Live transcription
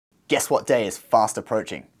Guess what day is fast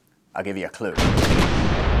approaching? I'll give you a clue.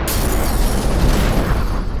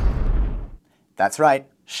 That's right,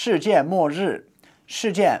 世界末日.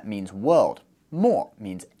 世界 means world, 末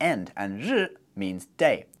means end, and 日 means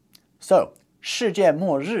day. So, 世界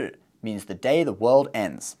末日 means the day the world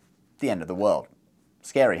ends, the end of the world.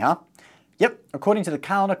 Scary, huh? Yep, according to the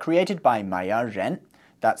calendar created by Mayan,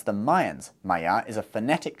 that's the Mayans. Maya is a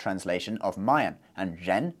phonetic translation of Mayan, and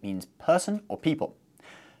Ren means person or people.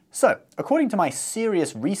 So, according to my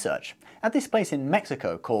serious research, at this place in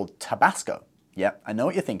Mexico called Tabasco, yep, I know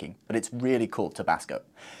what you're thinking, but it's really called Tabasco,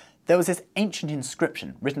 there was this ancient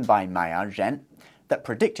inscription written by Mayan that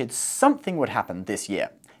predicted something would happen this year,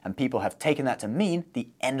 and people have taken that to mean the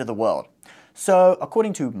end of the world. So,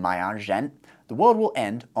 according to Mayan, the world will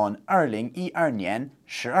end on 2012年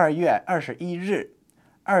12月21日.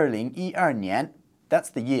 2012年, that's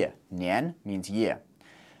the year. 年 means year.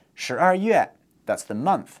 12月, that's the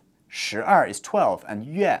month. 12 is 12 and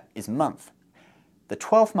月 is month. The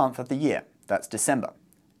 12th month of the year, that's December.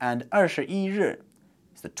 And 21日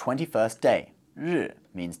is the 21st day. 日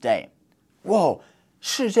means day. Whoa,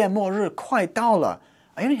 世界末日快到了.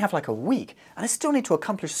 I only have like a week, and I still need to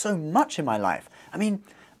accomplish so much in my life. I mean,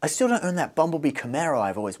 I still don't own that Bumblebee Camaro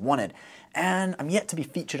I've always wanted, and I'm yet to be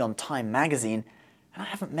featured on Time magazine, and I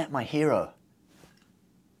haven't met my hero.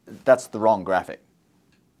 That's the wrong graphic.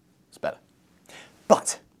 It's better.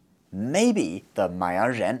 But maybe the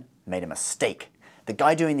Mayan made a mistake. The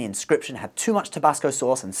guy doing the inscription had too much Tabasco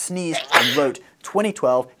sauce and sneezed and wrote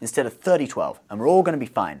 2012 instead of 3012, and we're all going to be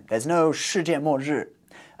fine. There's no 世界末日.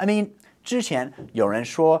 I mean, 之前有人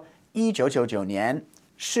说1999年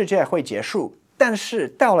世界会结束，但是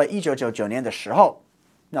到了1999年的时候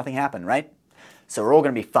nothing happened, right? So we're all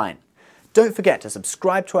going to be fine. Don't forget to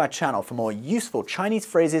subscribe to our channel for more useful Chinese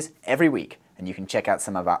phrases every week, and you can check out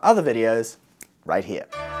some of our other videos right here.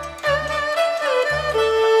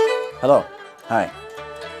 Hello. Hi.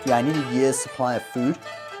 Yeah, I need a year's supply of food.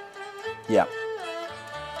 Yeah.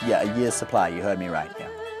 Yeah, a year's supply. You heard me right. Yeah.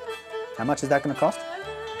 How much is that going to cost?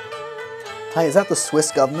 Hi, is that the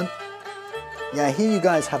Swiss government? Yeah, I hear you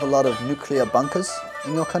guys have a lot of nuclear bunkers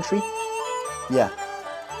in your country. Yeah.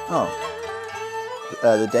 Oh.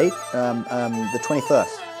 The date? The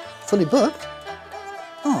 21st. Fully booked?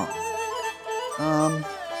 Oh.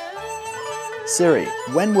 Siri,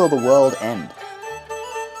 when will the world end?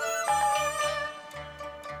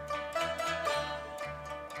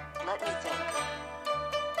 Let me think.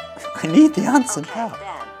 I need the answer Okay, now.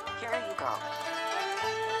 Ben, here you go.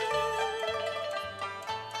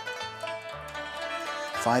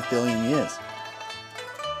 5 billion years.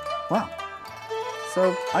 Wow.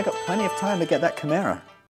 So I got plenty of time to get that Camaro.